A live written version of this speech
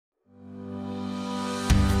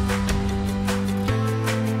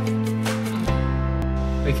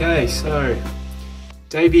Okay, so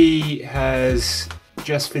Davey has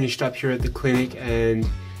just finished up here at the clinic and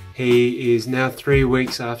he is now 3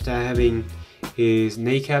 weeks after having his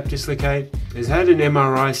kneecap dislocate. He's had an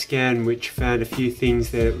MRI scan which found a few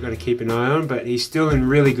things that we've got to keep an eye on, but he's still in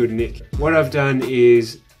really good nick. What I've done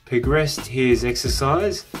is progressed his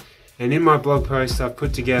exercise, and in my blog post I've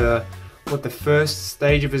put together what the first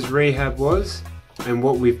stage of his rehab was and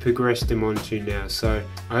what we've progressed him onto now. So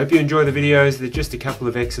I hope you enjoy the videos. They're just a couple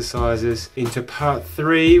of exercises. Into part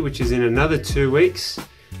 3, which is in another 2 weeks,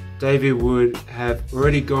 Davey would have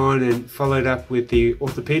already gone and followed up with the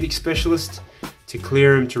orthopedic specialist to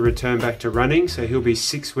clear him to return back to running. So he'll be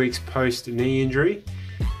 6 weeks post knee injury.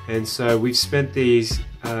 And so we've spent these,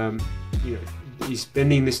 he's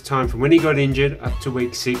spending this time from when he got injured up to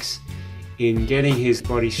week 6 in getting his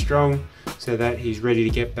body strong so that he's ready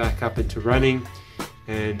to get back up into running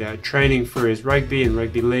and training for his rugby and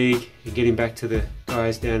rugby league and getting back to the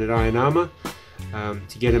guys down at Iron Armour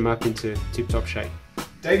to get him up into tip-top shape.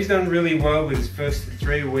 Davey's done really well with his first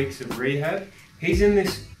 3 weeks of rehab. He's in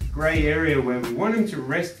this grey area where we want him to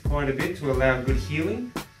rest quite a bit to allow good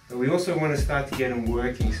healing, but we also want to start to get him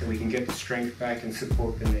working so we can get the strength back and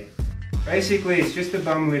support the knee. Basically it's just a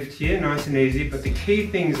bum lift here, nice and easy, but the key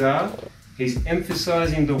things are he's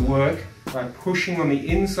emphasising the work by pushing on the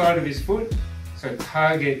inside of his foot so it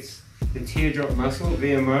targets the teardrop muscle,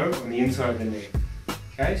 VMO, on the inside of the knee.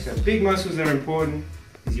 Okay, so big muscles that are important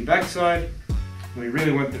is your backside. We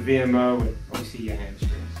really want the VMO and obviously your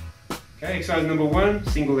hamstrings. Okay, exercise number 1,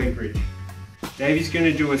 single leg bridge. Davey's going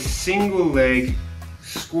to do a single leg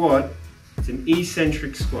squat. It's an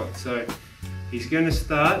eccentric squat. So he's going to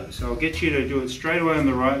start, so I'll get you to do it straight away on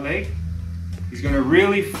the right leg. He's going to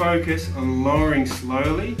really focus on lowering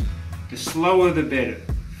slowly. The slower the better.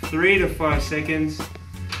 3 to 5 seconds.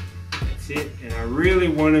 That's it. And I really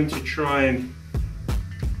want him to try and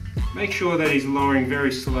make sure that he's lowering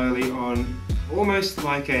very slowly on almost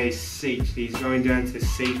like a seat. He's going down to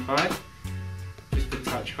seat height, just a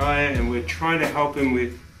touch higher, and we're trying to help him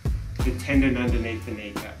with the tendon underneath the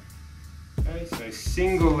kneecap. Okay, so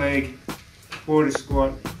single leg, quarter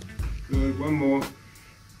squat. Good, one more.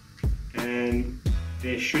 And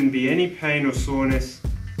there shouldn't be any pain or soreness.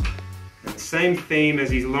 And the same theme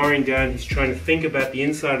as he's lowering down, he's trying to think about the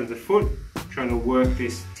inside of the foot, trying to work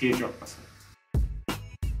this teardrop muscle.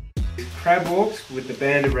 Crab walks with the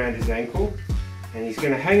band around his ankle, and he's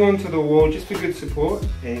going to hang on to the wall just for good support,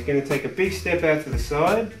 and he's going to take a big step out to the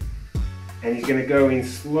side, and he's going to go in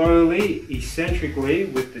slowly, eccentrically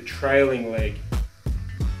with the trailing leg.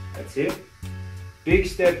 That's it. Big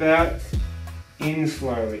step out, in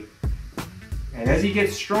slowly. And as he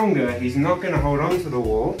gets stronger, he's not going to hold on to the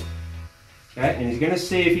wall. Okay, and he's going to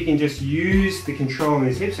see if he can just use the control on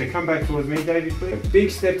his hips. So come back towards me, Davey, please. A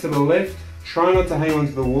big step to the left. Try not to hang on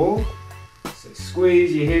to the wall. So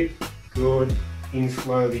squeeze your hip. Good. In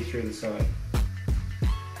slowly through the side.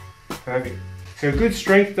 Perfect. So a good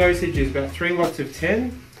strength dosage is about 3 lots of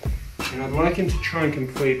 10. And I'd like him to try and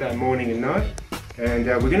complete that morning and night. And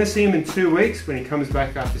we're going to see him in 2 weeks when he comes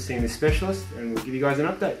back after seeing the specialist. And we'll give you guys an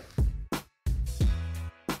update.